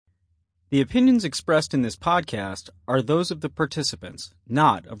The opinions expressed in this podcast are those of the participants,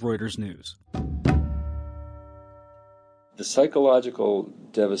 not of Reuters News. The psychological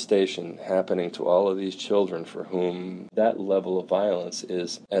devastation happening to all of these children for whom that level of violence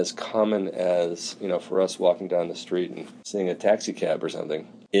is as common as, for us walking down the street and seeing a taxi cab or something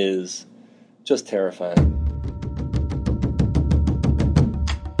is just terrifying.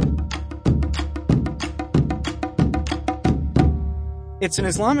 It's an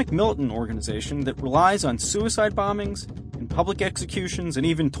Islamic militant organization that relies on suicide bombings and public executions and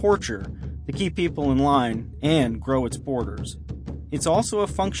even torture to keep people in line and grow its borders. It's also a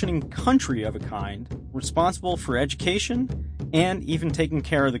functioning country of a kind, responsible for education and even taking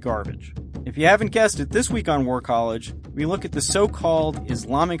care of the garbage. If you haven't guessed it, this week on War College, we look at the so-called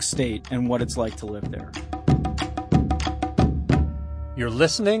Islamic State and what it's like to live there. You're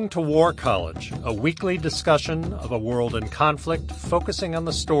listening to War College, a weekly discussion of a world in conflict focusing on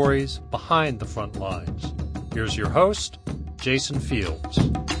the stories behind the front lines. Here's your host, Jason Fields.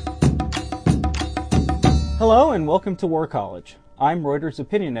 Hello and welcome to War College. I'm Reuters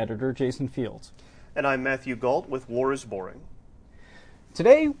opinion editor Jason Fields. And I'm Matthew Galt with War is Boring.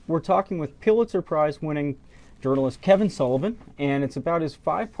 Today we're talking with Pulitzer Prize winning journalist Kevin Sullivan, and it's about his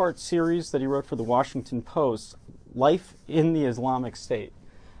 5-part series that he wrote for the Washington Post, Life in the Islamic State.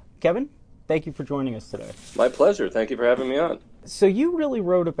 Kevin, thank you for joining us today. My pleasure. Thank you for having me on. So you really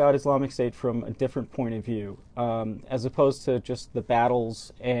wrote about Islamic State from a different point of view, as opposed to just the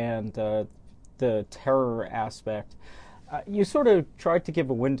battles and the terror aspect. You sort of tried to give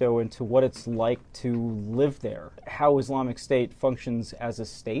a window into what it's like to live there, how Islamic State functions as a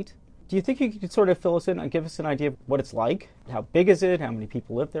state. Do you think you could sort of fill us in and give us an idea of what it's like? How big is it? How many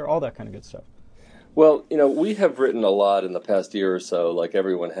people live there? All that kind of good stuff. Well, we have written a lot in the past year or so, like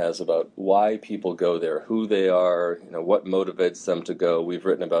everyone has, about why people go there, who they are, what motivates them to go. We've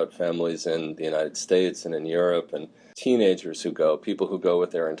written about families in the United States and in Europe and teenagers who go, people who go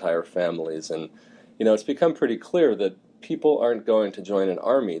with their entire families. And, it's become pretty clear that people aren't going to join an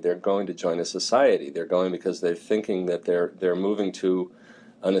army. They're going to join a society. They're going because they're thinking that they're moving to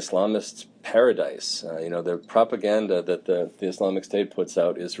an Islamist paradise. The propaganda that the Islamic State puts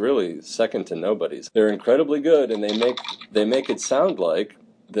out is really second to nobody's. They're incredibly good, and they make it sound like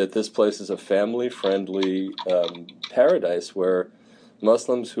that this place is a family-friendly paradise where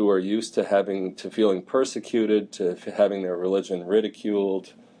Muslims who are used to feeling persecuted, to having their religion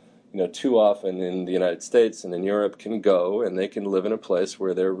ridiculed, too often in the United States and in Europe, can go and they can live in a place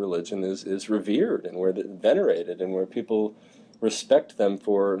where their religion is revered and where they're venerated and where people respect them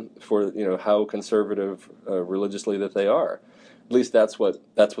for how conservative religiously that they are. At least that's what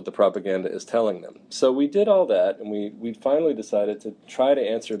the propaganda is telling them. So we did all that, and we finally decided to try to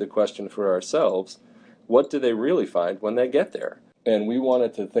answer the question for ourselves: what do they really find when they get there? And we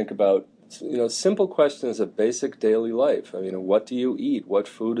wanted to think about simple questions of basic daily life. What do you eat? What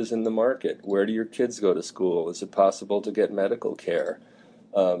food is in the market? Where do your kids go to school? Is it possible to get medical care?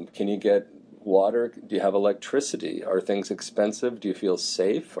 Can you get water? Do you have electricity? Are things expensive? Do you feel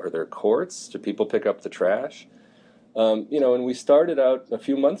safe? Are there courts? Do people pick up the trash? And we started out a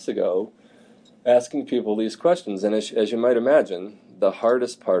few months ago asking people these questions. And as you might imagine, the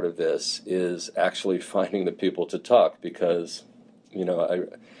hardest part of this is actually finding the people to talk because,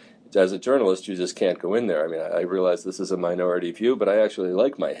 as a journalist, you just can't go in there. I realize this is a minority view, but I actually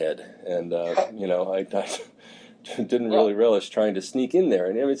like my head. And, I didn't really relish trying to sneak in there.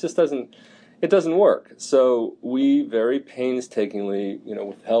 And it just doesn't work. So we very painstakingly,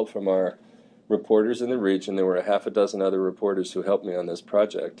 with help from our reporters in the region, there were a half a dozen other reporters who helped me on this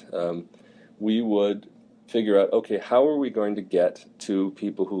project, we would figure out, okay, how are we going to get to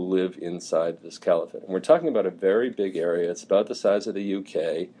people who live inside this caliphate? And we're talking about a very big area. It's about the size of the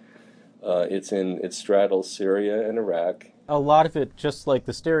UK. It straddles Syria and Iraq. A lot of it, just like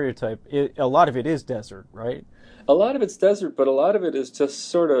the stereotype, a lot of it is desert, right? A lot of it's desert, but a lot of it is just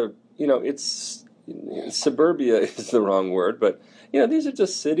sort of, suburbia is the wrong word, but, these are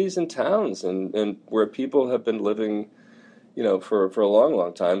just cities and towns and where people have been living, for a long,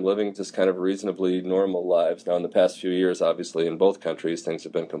 long time, living just kind of reasonably normal lives. Now, in the past few years, obviously, in both countries, things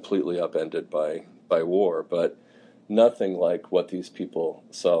have been completely upended by war, but nothing like what these people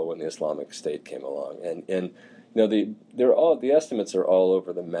saw when the Islamic State came along. And the estimates are all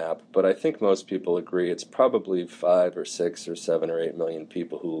over the map, but I think most people agree it's probably 5 or 6 or 7 or 8 million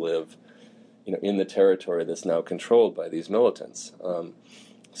people who live, in the territory that's now controlled by these militants.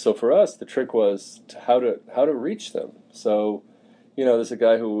 So for us, the trick was how to reach them. So, there's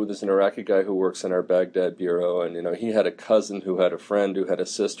an Iraqi guy who works in our Baghdad bureau, and he had a cousin who had a friend who had a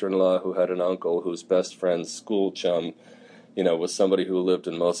sister-in-law who had an uncle whose best friend's school chum was somebody who lived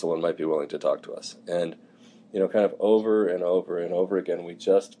in Mosul and might be willing to talk to us. And, kind of over and over and over again, we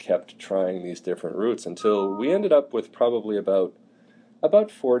just kept trying these different routes until we ended up with probably about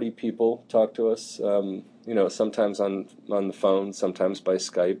 40 people talk to us, sometimes on the phone, sometimes by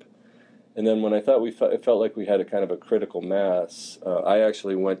Skype. And then when I thought it felt like we had a kind of a critical mass, I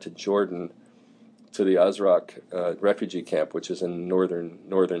actually went to Jordan, to the Azraq refugee camp, which is in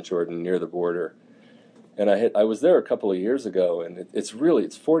northern Jordan near the border. And I was there a couple of years ago, and it's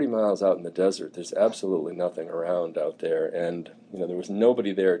 40 miles out in the desert. There's absolutely nothing around out there, and there was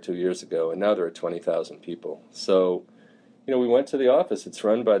nobody there 2 years ago, and now there are 20,000 people. So, we went to the office. It's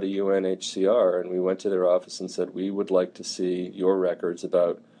run by the UNHCR, and we went to their office and said, we would like to see your records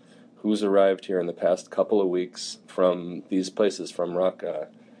about who's arrived here in the past couple of weeks from these places, from Raqqa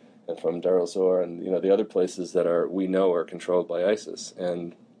and from Dar el-Zor, and the other places that we know are controlled by ISIS.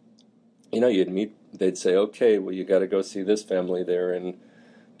 And they'd say, okay, well, you got to go see this family. They're in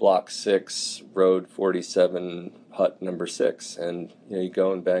Block 6, Road 47, Hut number 6. And, you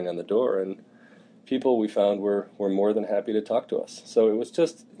go and bang on the door, and people we found were more than happy to talk to us. So it was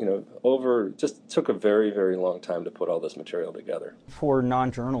just, just took a very, very long time to put all this material together. For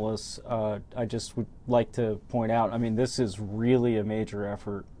non-journalists, I just would like to point out, this is really a major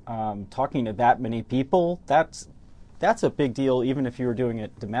effort. Talking to that many people, that's a big deal, even if you were doing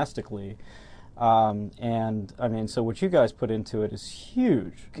it domestically. So what you guys put into it is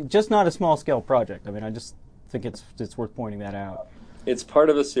huge. Just not a small-scale project. I just think it's worth pointing that out. It's part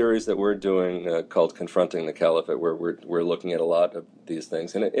of a series that we're doing called Confronting the Caliphate, where we're looking at a lot of these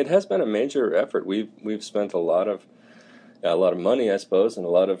things, and it has been a major effort. We've spent a lot of money, I suppose, and a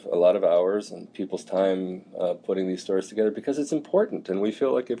lot of hours and people's time putting these stories together, because it's important, and we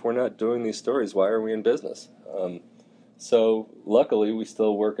feel like if we're not doing these stories, why are we in business? So luckily, we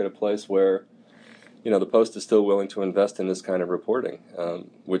still work at a place where, the Post is still willing to invest in this kind of reporting,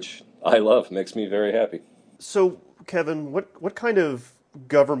 which I love, makes me very happy. So, Kevin, what kind of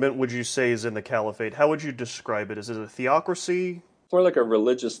government would you say is in the caliphate? How would you describe it? Is it a theocracy? More like a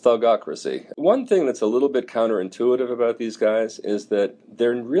religious thugocracy. One thing that's a little bit counterintuitive about these guys is that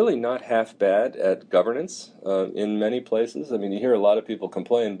they're really not half bad at governance in many places. You hear a lot of people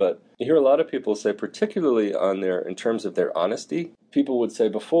complain, but you hear a lot of people say, particularly in terms of their honesty, people would say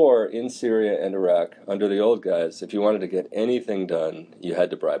before, in Syria and Iraq, under the old guys, if you wanted to get anything done, you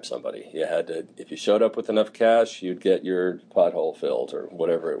had to bribe somebody. If you showed up with enough cash, you'd get your pothole filled or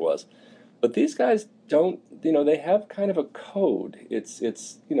whatever it was. But these guys don't, they have kind of a code.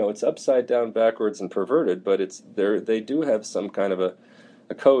 It's upside down, backwards, and perverted, but they do have some kind of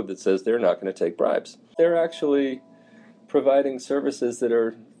a code that says they're not going to take bribes. They're actually providing services that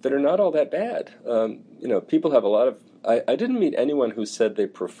are not all that bad. People have a lot of. I didn't meet anyone who said they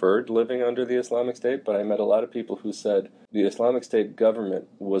preferred living under the Islamic State, but I met a lot of people who said the Islamic State government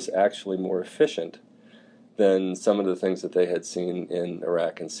was actually more efficient than some of the things that they had seen in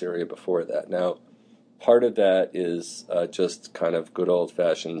Iraq and Syria before that. Now, part of that is just kind of good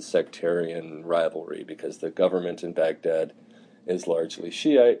old-fashioned sectarian rivalry, because the government in Baghdad is largely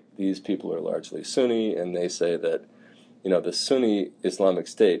Shiite, these people are largely Sunni, and they say that, the Sunni Islamic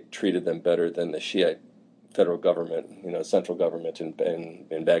State treated them better than the Shiite federal government, central government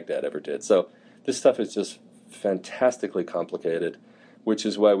in Baghdad ever did. So this stuff is just fantastically complicated, which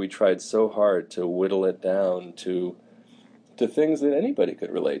is why we tried so hard to whittle it down to things that anybody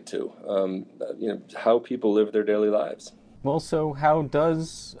could relate to, how people live their daily lives. Well, so how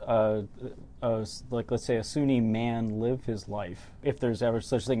does, let's say, a Sunni man live his life, if there's ever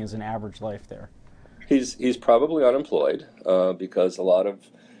such thing as an average life there? He's probably unemployed because a lot of,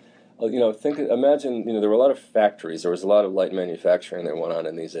 imagine, there were a lot of factories. There was a lot of light manufacturing that went on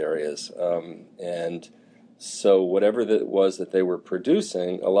in these areas, and so whatever that was that they were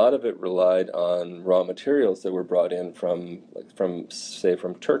producing, a lot of it relied on raw materials that were brought in from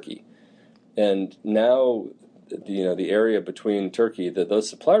Turkey. And now, the area between Turkey, those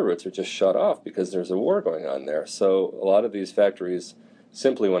supply routes are just shut off because there's a war going on there. So a lot of these factories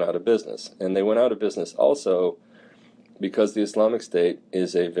simply went out of business. And they went out of business also because the Islamic State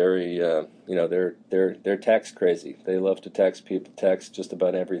is a very, they're tax crazy. They love to tax just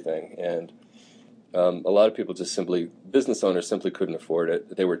about everything. And a lot of people business owners simply couldn't afford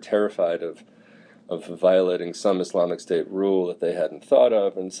it. They were terrified of violating some Islamic State rule that they hadn't thought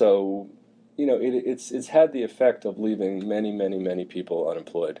of, and so, it's had the effect of leaving many, many, many people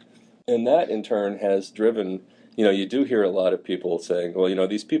unemployed. And that, in turn, has driven, you do hear a lot of people saying, well,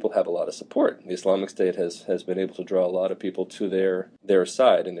 these people have a lot of support. The Islamic State has been able to draw a lot of people to their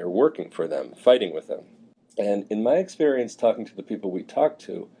side, and they're working for them, fighting with them. And in my experience talking to the people we talked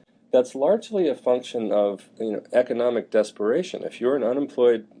to, That's largely a function of economic desperation. If you're an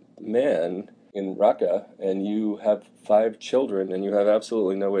unemployed man in Raqqa and you have 5 children and you have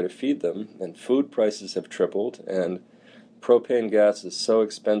absolutely no way to feed them, and food prices have tripled, and propane gas is so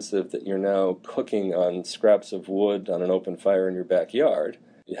expensive that you're now cooking on scraps of wood on an open fire in your backyard,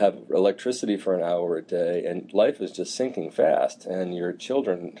 you have electricity for an hour a day, and life is just sinking fast, and your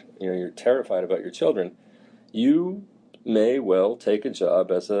children, you're terrified about your children, you may well take a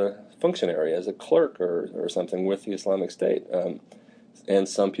job as a functionary, as a clerk or something with the Islamic State. And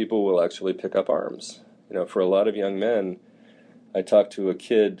some people will actually pick up arms. For a lot of young men, I talked to a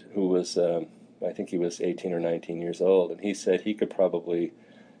kid who was, I think he was 18 or 19 years old, and he said he could probably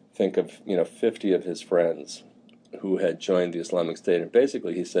think of, 50 of his friends who had joined the Islamic State. And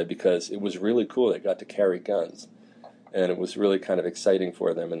basically he said because it was really cool, they got to carry guns. And it was really kind of exciting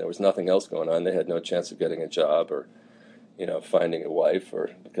for them, and there was nothing else going on. They had no chance of getting a job or finding a wife, or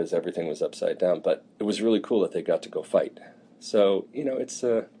because everything was upside down. But it was really cool that they got to go fight. So, it's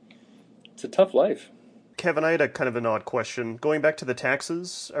a tough life. Kevin, I had a kind of an odd question. Going back to the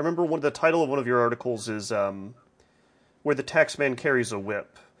taxes, I remember the title of one of your articles is Where the Taxman Carries a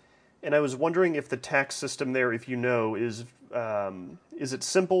Whip. And I was wondering if the tax system there, if is it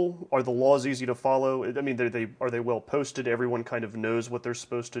simple? Are the laws easy to follow? I mean, are they well posted? Everyone kind of knows what they're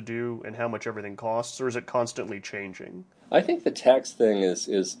supposed to do and how much everything costs, or is it constantly changing? I think the tax thing is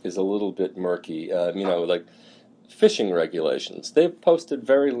a little bit murky. Like fishing regulations. They've posted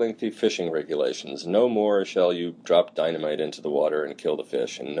very lengthy fishing regulations. No more shall you drop dynamite into the water and kill the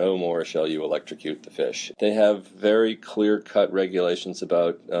fish, and no more shall you electrocute the fish. They have very clear-cut regulations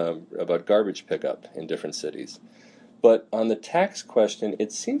about garbage pickup in different cities. But on the tax question,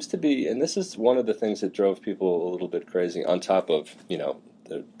 it seems to be, and this is one of the things that drove people a little bit crazy, on top of,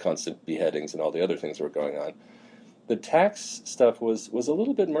 the constant beheadings and all the other things that were going on. The tax stuff was a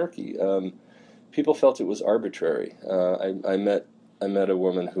little bit murky. People felt it was arbitrary. I met a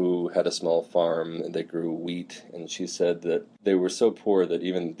woman who had a small farm, and they grew wheat, and she said that they were so poor that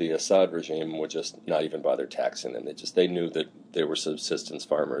even the Assad regime would just not even bother taxing them. They knew that they were subsistence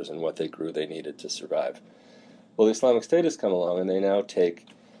farmers, and what they grew they needed to survive. Well, the Islamic State has come along, and they now take,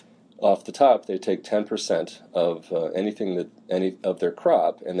 off the top, they take 10% of any of their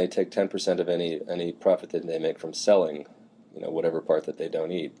crop, and they take 10% of any profit that they make from selling, whatever part that they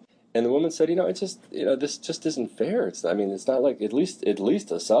don't eat. And the woman said, it's just, this just isn't fair. It's not like, at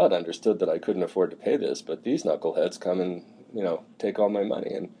least Assad understood that I couldn't afford to pay this, but these knuckleheads come and, take all my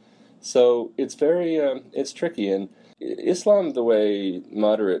money. And so it's very, it's tricky. And Islam, the way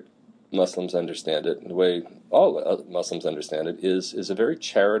moderate Muslims understand it, and the way all Muslims understand it, is a very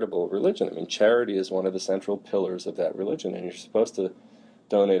charitable religion. I mean, charity is one of the central pillars of that religion, and you're supposed to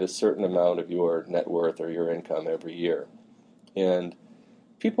donate a certain amount of your net worth or your income every year. And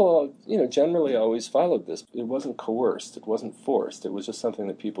people, generally always followed this. It wasn't coerced. It wasn't forced. It was just something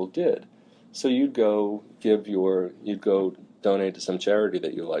that people did. So you'd go donate to some charity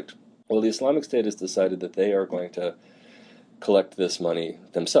that you liked. Well, the Islamic State has decided that they are going to collect this money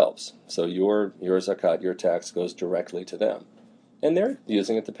themselves. So your zakat, your tax, goes directly to them. And they're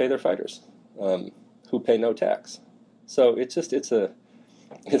using it to pay their fighters, who pay no tax. So it's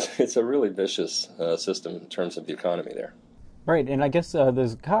a really vicious system in terms of the economy there. Right, and I guess the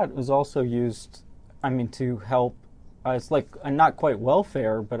zakat was also used, to help. It's like not quite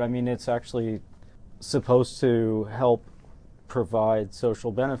welfare, but it's actually supposed to help provide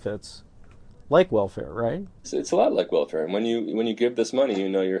social benefits, like welfare, right? It's a lot like welfare, and when you give this money,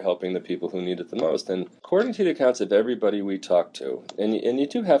 you're helping the people who need it the most. And according to the accounts of everybody we talked to, and you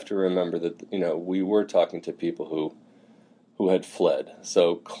do have to remember that we were talking to people who had fled,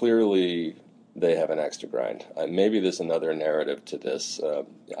 so clearly they have an axe to grind. Maybe there's another narrative to this.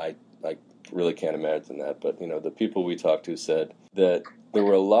 I really can't imagine that. But, the people we talked to said that there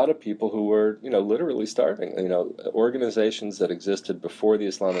were a lot of people who were, literally starving. Organizations that existed before the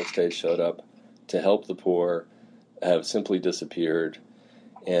Islamic State showed up to help the poor have simply disappeared.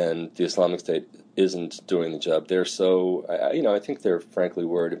 And the Islamic State isn't doing the job. They're so, I think they're frankly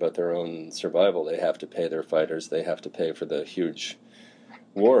worried about their own survival. They have to pay their fighters. They have to pay for the huge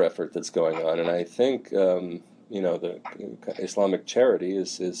war effort that's going on, and I think the Islamic charity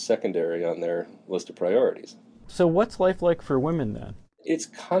is secondary on their list of priorities. So what's life like for women then? It's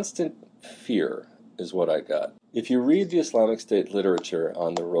constant fear is what I got. If you read the Islamic State literature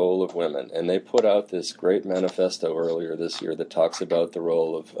on the role of women, and they put out this great manifesto earlier this year that talks about the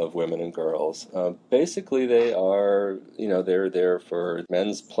role of women and girls, basically they are, they're there for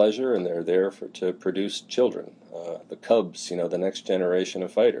men's pleasure, and they're there to produce children, the cubs, the next generation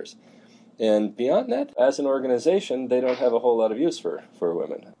of fighters. And beyond that, as an organization, they don't have a whole lot of use for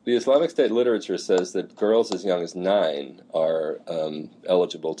women. The Islamic State literature says that girls as young as 9 are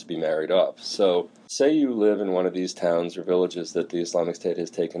eligible to be married off. So say you live in one of these towns or villages that the Islamic State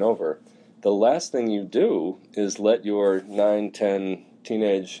has taken over. The last thing you do is let your 9, 10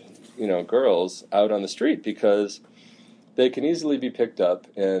 teenage girls out on the street, because they can easily be picked up,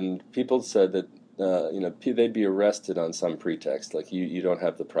 and people said that they'd be arrested on some pretext, like you don't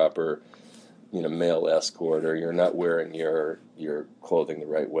have the proper male escort, or you're not wearing your clothing the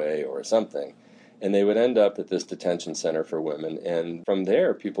right way or something. And they would end up at this detention center for women. And from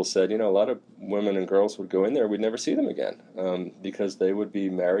there, people said, a lot of women and girls would go in there, we'd never see them again, because they would be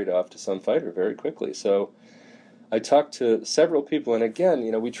married off to some fighter very quickly. So I talked to several people, and again,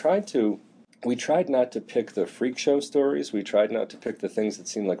 we tried not to pick the freak show stories. We tried not to pick the things that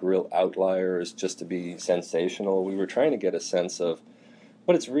seemed like real outliers just to be sensational. We were trying to get a sense of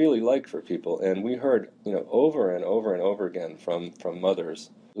what it's really like for people. And we heard, over and over and over again from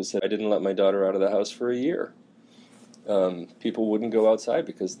mothers who said, I didn't let my daughter out of the house for a year. People wouldn't go outside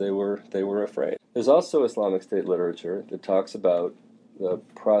because they were afraid. There's also Islamic State literature that talks about the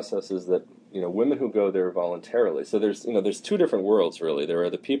processes that, women who go there voluntarily. So there's 2 different worlds, really. There are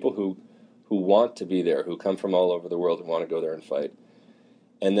the people who want to be there, who come from all over the world and want to go there and fight.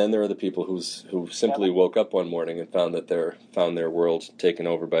 And then there are the people who simply woke up one morning and found their world taken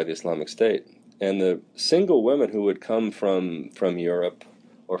over by the Islamic State. And the single women who would come from Europe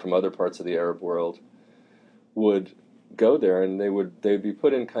or from other parts of the Arab world would go there, and they'd be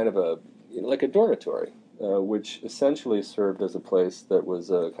put in kind of a dormitory, which essentially served as a place that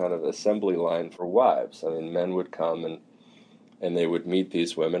was a kind of assembly line for wives. I mean, men would come and they would meet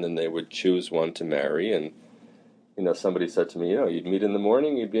these women, and they would choose one to marry. And somebody said to me, you'd meet in the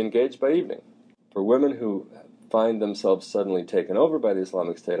morning, you'd be engaged by evening. For women who find themselves suddenly taken over by the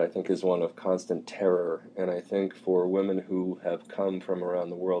Islamic State, I think is one of constant terror. And I think for women who have come from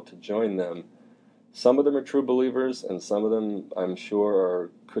around the world to join them, some of them are true believers, and some of them, I'm sure,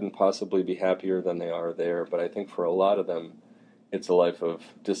 couldn't possibly be happier than they are there. But I think for a lot of them, it's a life of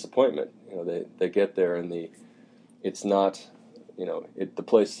disappointment. They get there, and it's not, the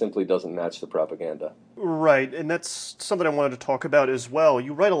place simply doesn't match the propaganda. Right, and that's something I wanted to talk about as well.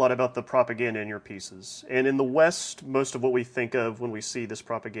 You write a lot about the propaganda in your pieces. And in the West, most of what we think of when we see this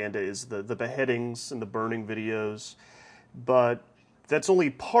propaganda is the beheadings and the burning videos. But that's only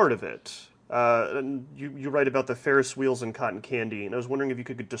part of it. And you write about the Ferris wheels and cotton candy, and I was wondering if you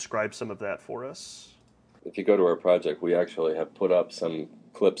could describe some of that for us. If you go to our project, we actually have put up some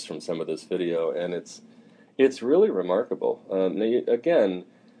clips from some of this video, and it's really remarkable. Again,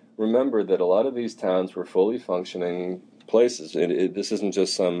 remember that a lot of these towns were fully functioning places. This isn't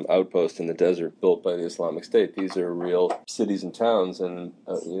just some outpost in the desert built by the Islamic State. These are real cities and towns. And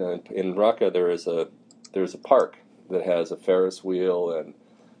in Raqqa, there's a park that has a Ferris wheel and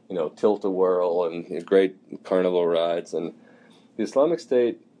tilt-a-whirl and great carnival rides. And the Islamic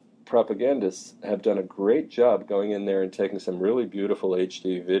State propagandists have done a great job going in there and taking some really beautiful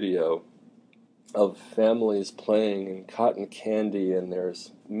HD video of families playing in cotton candy, and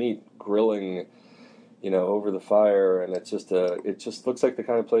there's meat grilling, over the fire, and it just looks like the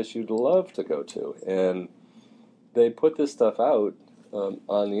kind of place you'd love to go to. And they put this stuff out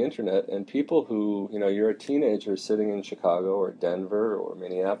on the internet, and people who, you're a teenager sitting in Chicago or Denver or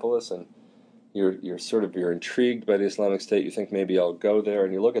Minneapolis, and you're intrigued by the Islamic State. You think maybe I'll go there,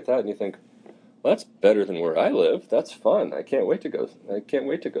 and you look at that and you think, well, that's better than where I live. That's fun. I can't wait to go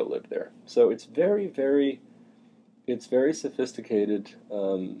live there. So it's very, very sophisticated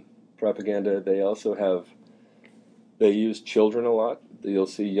propaganda. They use children a lot. You'll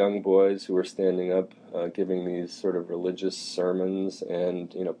see young boys who are standing up giving these sort of religious sermons,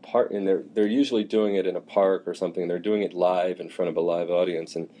 and they're usually doing it in a park or something. They're doing it live in front of a live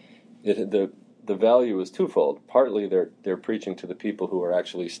audience, and the value is twofold. Partly they're preaching to the people who are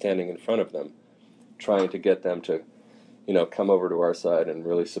actually standing in front of them, trying to get them to, come over to our side and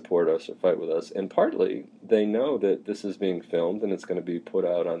really support us or fight with us. And partly they know that this is being filmed and it's going to be put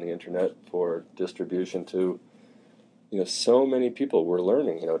out on the internet for distribution to, so many people. We're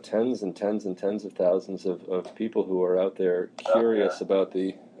learning, tens and tens and tens of thousands of people who are out there curious about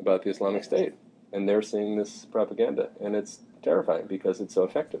the Islamic State, and they're seeing this propaganda, and it's terrifying because it's so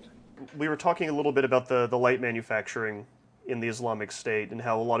effective. We were talking a little bit about the light manufacturing in the Islamic State and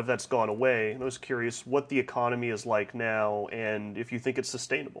how a lot of that's gone away. And I was curious what the economy is like now and if you think it's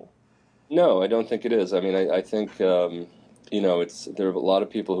sustainable. No, I don't think it is. I mean, I think, there are a lot of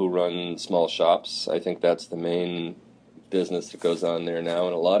people who run small shops. I think that's the main business that goes on there now,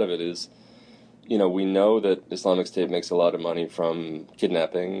 and a lot of it is we know that Islamic State makes a lot of money from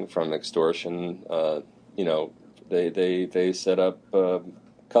kidnapping, from extortion. They set up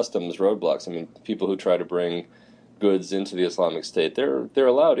customs roadblocks. I mean, people who try to bring goods into the Islamic State, they're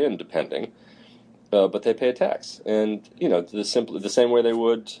allowed in, depending, but they pay a tax. And the same way they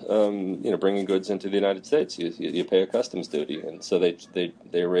would, bringing goods into the United States, you pay a customs duty, and so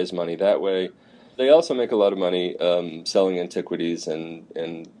they raise money that way. They also make a lot of money selling antiquities and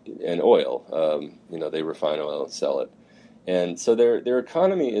oil. They refine oil and sell it. And so their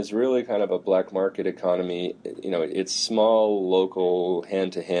economy is really kind of a black market economy. It's small, local,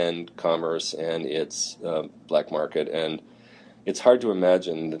 hand-to-hand commerce, and it's black market. And it's hard to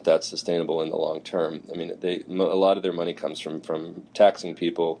imagine that that's sustainable in the long term. I mean, a lot of their money comes from taxing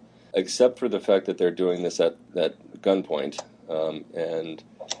people, except for the fact that they're doing this at gunpoint, and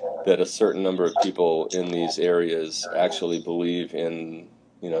that a certain number of people in these areas actually believe in,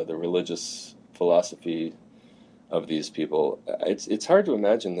 the religious philosophy of these people. It's hard to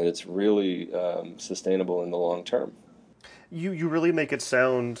imagine that it's really sustainable in the long term. You really make it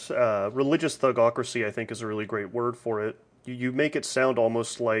sound, religious thugocracy, I think, is a really great word for it. You make it sound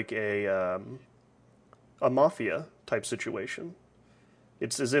almost like a mafia type situation.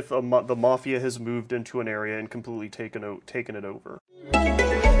 It's as if the mafia has moved into an area and completely taken it over.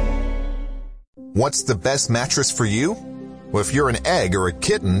 What's the best mattress for you? Well, if you're an egg or a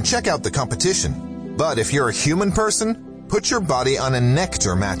kitten, check out the competition. But if you're a human person, put your body on a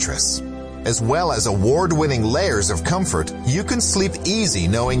Nectar mattress. As well as award-winning layers of comfort, you can sleep easy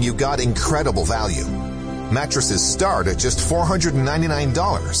knowing you got incredible value. Mattresses start at just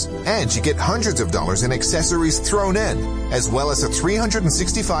 $499, and you get hundreds of dollars in accessories thrown in, as well as a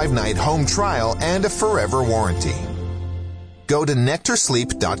 365-night home trial and a forever warranty. Go to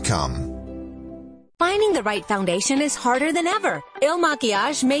nectarsleep.com. Finding the right foundation is harder than ever. Il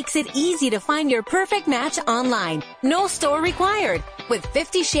Makiage makes it easy to find your perfect match online. No store required. With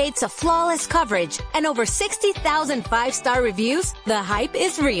 50 shades of flawless coverage and over 60,000 5-star reviews, the hype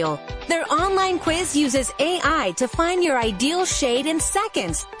is real. Their online quiz uses AI to find your ideal shade in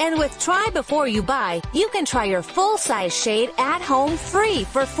seconds. And with Try Before You Buy, you can try your full-size shade at home free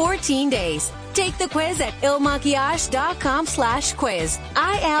for 14 days. Take the quiz at ilmakiage.com/quiz.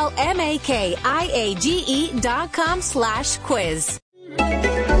 ILMAKIAGE.com/quiz.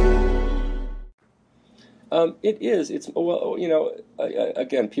 It is. It's, well,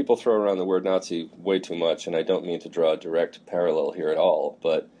 again, people throw around the word Nazi way too much, and I don't mean to draw a direct parallel here at all,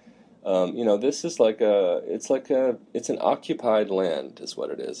 but this is it's an occupied land is what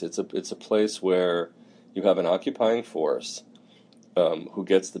it is. It's a place where you have an occupying force who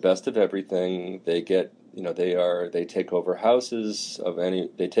gets the best of everything. They get, they take over houses of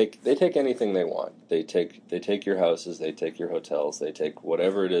they take anything they want. They take your houses, they take your hotels, they take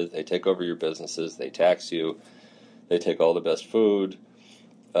whatever it is, they take over your businesses, they tax you, they take all the best food,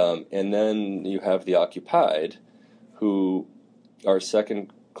 and then you have the occupied, who are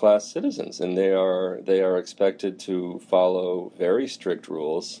second-class citizens, and they are expected to follow very strict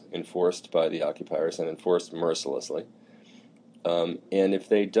rules enforced by the occupiers and enforced mercilessly. And if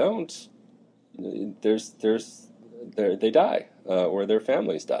they don't, they die, or their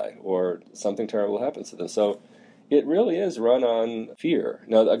families die, or something terrible happens to them. So it really is run on fear.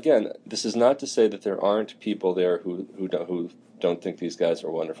 Now, again, this is not to say that there aren't people there who don't think these guys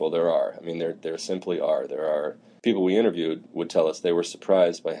are wonderful. There are. I mean, there simply are. There are people we interviewed would tell us they were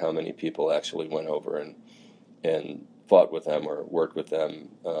surprised by how many people actually went over and fought with them or worked with them.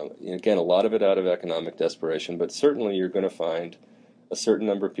 Again, a lot of it out of economic desperation, but certainly you're going to find a certain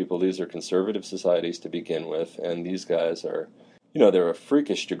number of people. These are conservative societies to begin with, and these guys are, they're a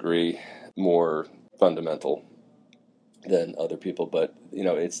freakish degree more fundamental than other people, but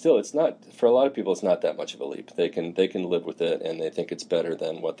it's not, for a lot of people, it's not that much of a leap. They can live with it, and they think it's better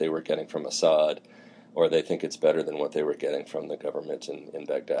than what they were getting from Assad, or they think it's better than what they were getting from the government in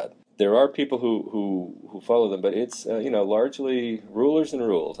Baghdad. There are people who follow them, but it's largely rulers and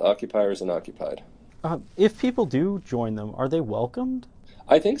ruled, occupiers and occupied. If people do join them, are they welcomed?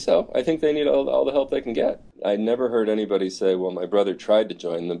 I think so. I think they need all the help they can get. I never heard anybody say, "Well, my brother tried to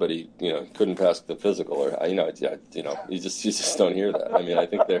join them, but he couldn't pass the physical," or you just don't hear that. I mean, I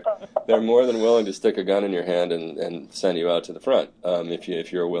think they're more than willing to stick a gun in your hand and send you out to the front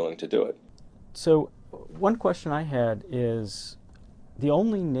if you're willing to do it. So, one question I had is, the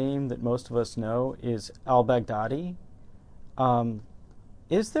only name that most of us know is al-Baghdadi.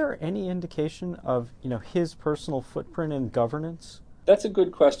 Is there any indication of his personal footprint in governance? That's a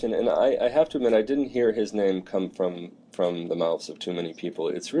good question, and I have to admit I didn't hear his name come from the mouths of too many people.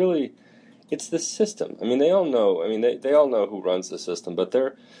 It's it's the system. I mean, they all know. I mean, they all know who runs the system, but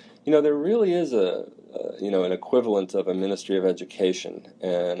there really is an equivalent of a Ministry of Education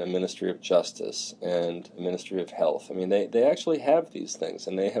and a Ministry of Justice and a Ministry of Health. I mean, they actually have these things,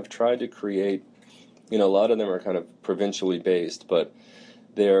 and they have tried to create. A lot of them are kind of provincially based, but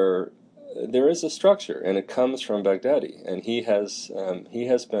there is a structure, and it comes from Baghdadi, and he has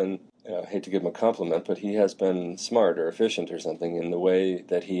been. I hate to give him a compliment, but he has been smart or efficient or something in the way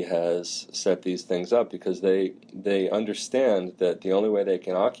that he has set these things up, because they understand that the only way they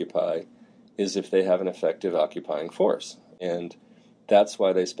can occupy is if they have an effective occupying force. And that's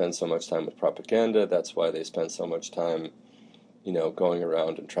why they spend so much time with propaganda. That's why they spend so much time, going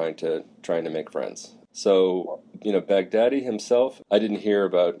around and trying to make friends. So, Baghdadi himself, I didn't hear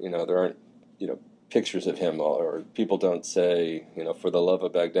about, there aren't, pictures of him, or people don't say, for the love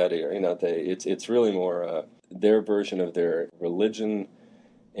of Baghdadi, or, it's really more their version of their religion,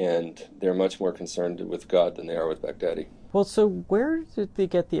 and they're much more concerned with God than they are with Baghdadi. Well, so where did they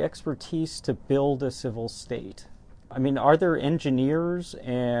get the expertise to build a civil state? I mean, are there engineers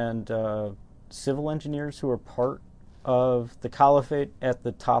and civil engineers who are part of the caliphate at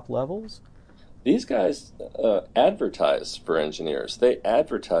the top levels? These guys advertise for engineers. They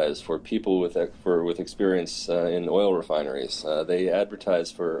advertise for people with experience in oil refineries. They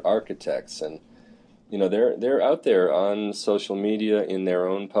advertise for architects, and they're out there on social media, in their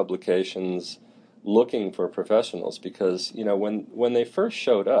own publications, looking for professionals, because when they first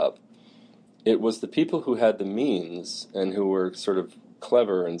showed up, it was the people who had the means and who were sort of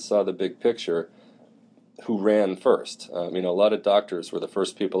clever and saw the big picture who ran first. A lot of doctors were the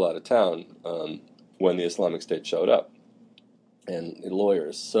first people out of town when the Islamic State showed up, and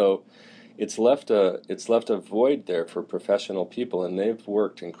lawyers. So it's left a void there for professional people, and they've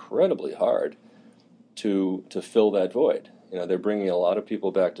worked incredibly hard to fill that void. They're bringing a lot of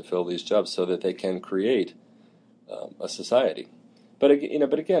people back to fill these jobs so that they can create a society. But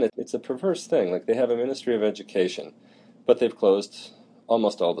again, it's a perverse thing. Like, they have a Ministry of Education, but they've closed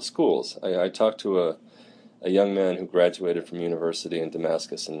almost all the schools. I talked to a young man who graduated from university in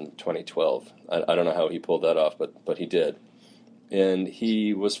Damascus in 2012. I don't know how he pulled that off, but he did. And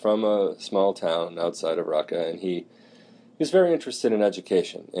he was from a small town outside of Raqqa, and he was very interested in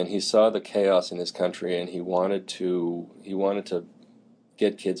education. And he saw the chaos in his country, and he wanted to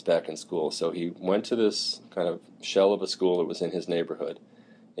get kids back in school. So he went to this kind of shell of a school that was in his neighborhood,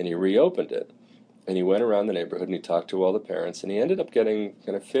 and he reopened it. And he went around the neighborhood, and he talked to all the parents, and he ended up getting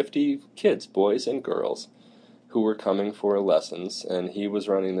kind of 50 kids, boys and girls, who were coming for lessons, and he was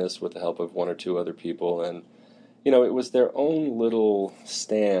running this with the help of one or two other people, and it was their own little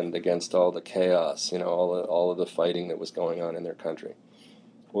stand against all the chaos, all of the fighting that was going on in their country.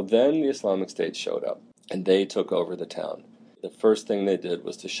 Well, then the Islamic State showed up, and they took over the town. The first thing they did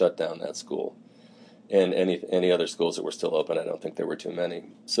was to shut down that school, and any other schools that were still open. I don't think there were too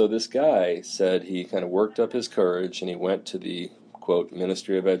many. So this guy said he kind of worked up his courage, and he went to the, quote,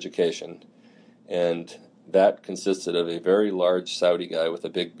 Ministry of Education, and that consisted of a very large Saudi guy with a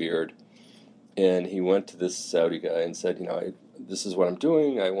big beard, and he went to this Saudi guy and said, this is what I'm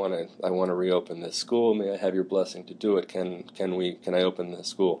doing. I want to reopen this school. May I have your blessing to do it? Can I open this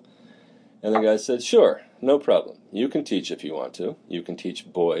school? And the guy said, sure, no problem. You can teach if you want to. You can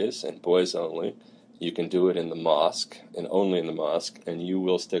teach boys and boys only. You can do it in the mosque and only in the mosque, and you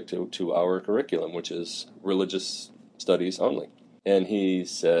will stick to our curriculum, which is religious studies only. And he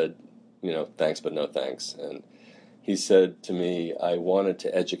said, thanks, but no thanks. And he said to me, I wanted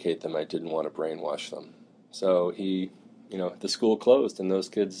to educate them. I didn't want to brainwash them. So the school closed, and those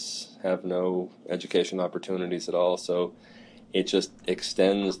kids have no education opportunities at all. So it just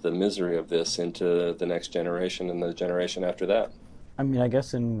extends the misery of this into the next generation and the generation after that. I mean, I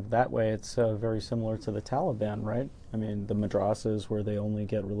guess in that way it's very similar to the Taliban, right? I mean, the madrasas where they only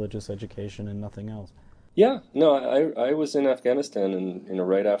get religious education and nothing else. Yeah, no, I was in Afghanistan and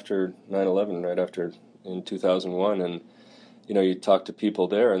right after 9/11, right after in 2001, and you talk to people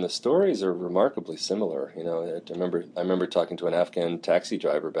there, and the stories are remarkably similar. I remember talking to an Afghan taxi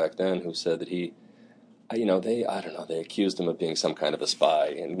driver back then who said that they accused him of being some kind of a spy,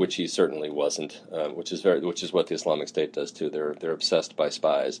 and which he certainly wasn't. Which is what the Islamic State does too. They're obsessed by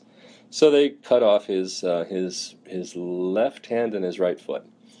spies, so they cut off his left hand and his right foot,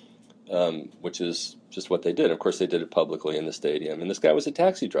 which is just what they did. Of course, they did it publicly in the stadium. And this guy was a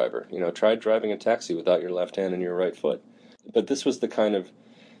taxi driver. Tried driving a taxi without your left hand and your right foot. But this was the kind of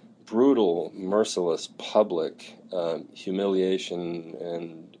brutal, merciless, public humiliation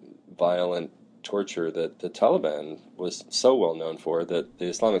and violent torture that the Taliban was so well known for that the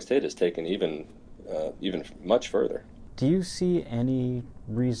Islamic State has taken even much further. Do you see any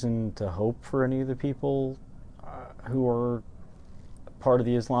reason to hope for any of the people who are part of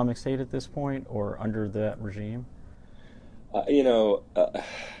the Islamic State at this point, or under that regime? You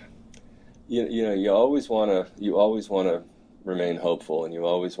always want to remain hopeful, and you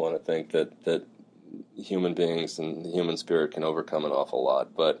always want to think that human beings and the human spirit can overcome an awful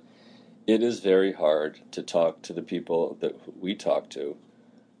lot. But it is very hard to talk to the people that we talk to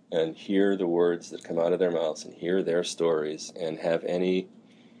and hear the words that come out of their mouths and hear their stories and have any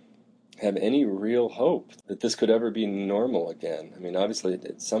real hope that this could ever be normal again. I mean, obviously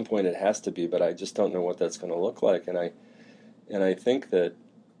at some point it has to be, but I just don't know what that's going to look like. And I think that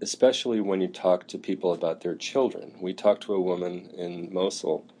especially when you talk to people about their children. We talked to a woman in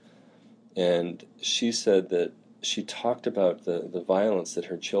Mosul, and she said that she talked about the violence that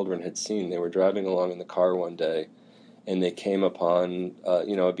her children had seen. They were driving along in the car one day, and they came upon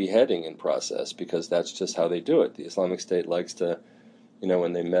a beheading in process, because that's just how they do it. The Islamic State likes to,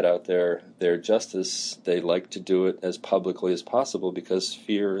 when they met out their justice, they like to do it as publicly as possible, because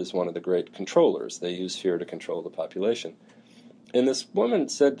fear is one of the great controllers. They use fear to control the population. And this woman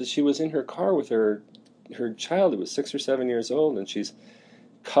said that she was in her car with her child, who was 6 or 7 years old, and she's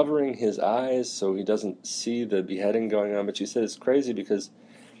covering his eyes so he doesn't see the beheading going on. But she said it's crazy because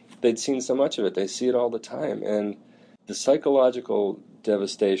they'd seen so much of it. They see it all the time. And the psychological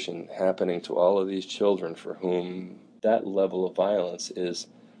devastation happening to all of these children for whom that level of violence is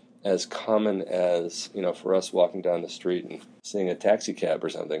as common as, for us walking down the street and seeing a taxi cab or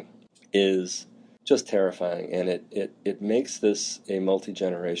something, is just terrifying. And it makes this a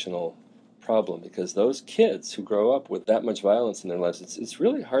multi-generational problem, because those kids who grow up with that much violence in their lives, it's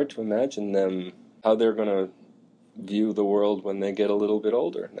really hard to imagine them, how they're going to view the world when they get a little bit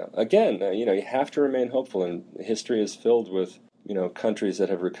older. Now, again, you have to remain hopeful, and history is filled with, countries that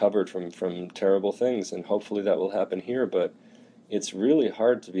have recovered from terrible things, and hopefully that will happen here. But it's really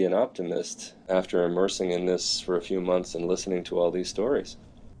hard to be an optimist after immersing in this for a few months and listening to all these stories.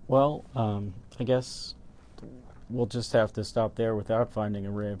 Well, I guess we'll just have to stop there without finding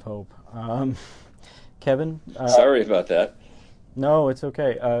a ray of hope. Kevin? Sorry about that. No, it's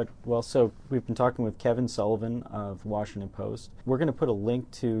okay. So we've been talking with Kevin Sullivan of the Washington Post. We're going to put a link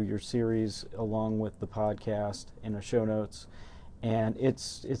to your series along with the podcast in the show notes, and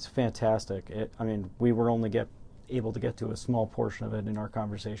it's fantastic. We were only able to get to a small portion of it in our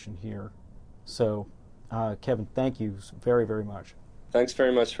conversation here. So, Kevin, thank you very, very much. Thanks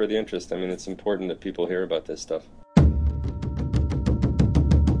very much for the interest. It's important that people hear about this stuff.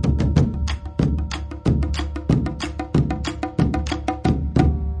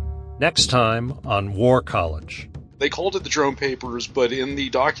 Next time on War College. They called it the drone papers, but in the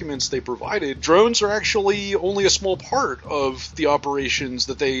documents they provided, drones are actually only a small part of the operations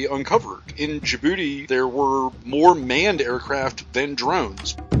that they uncovered. In Djibouti, there were more manned aircraft than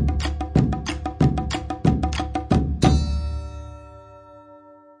drones.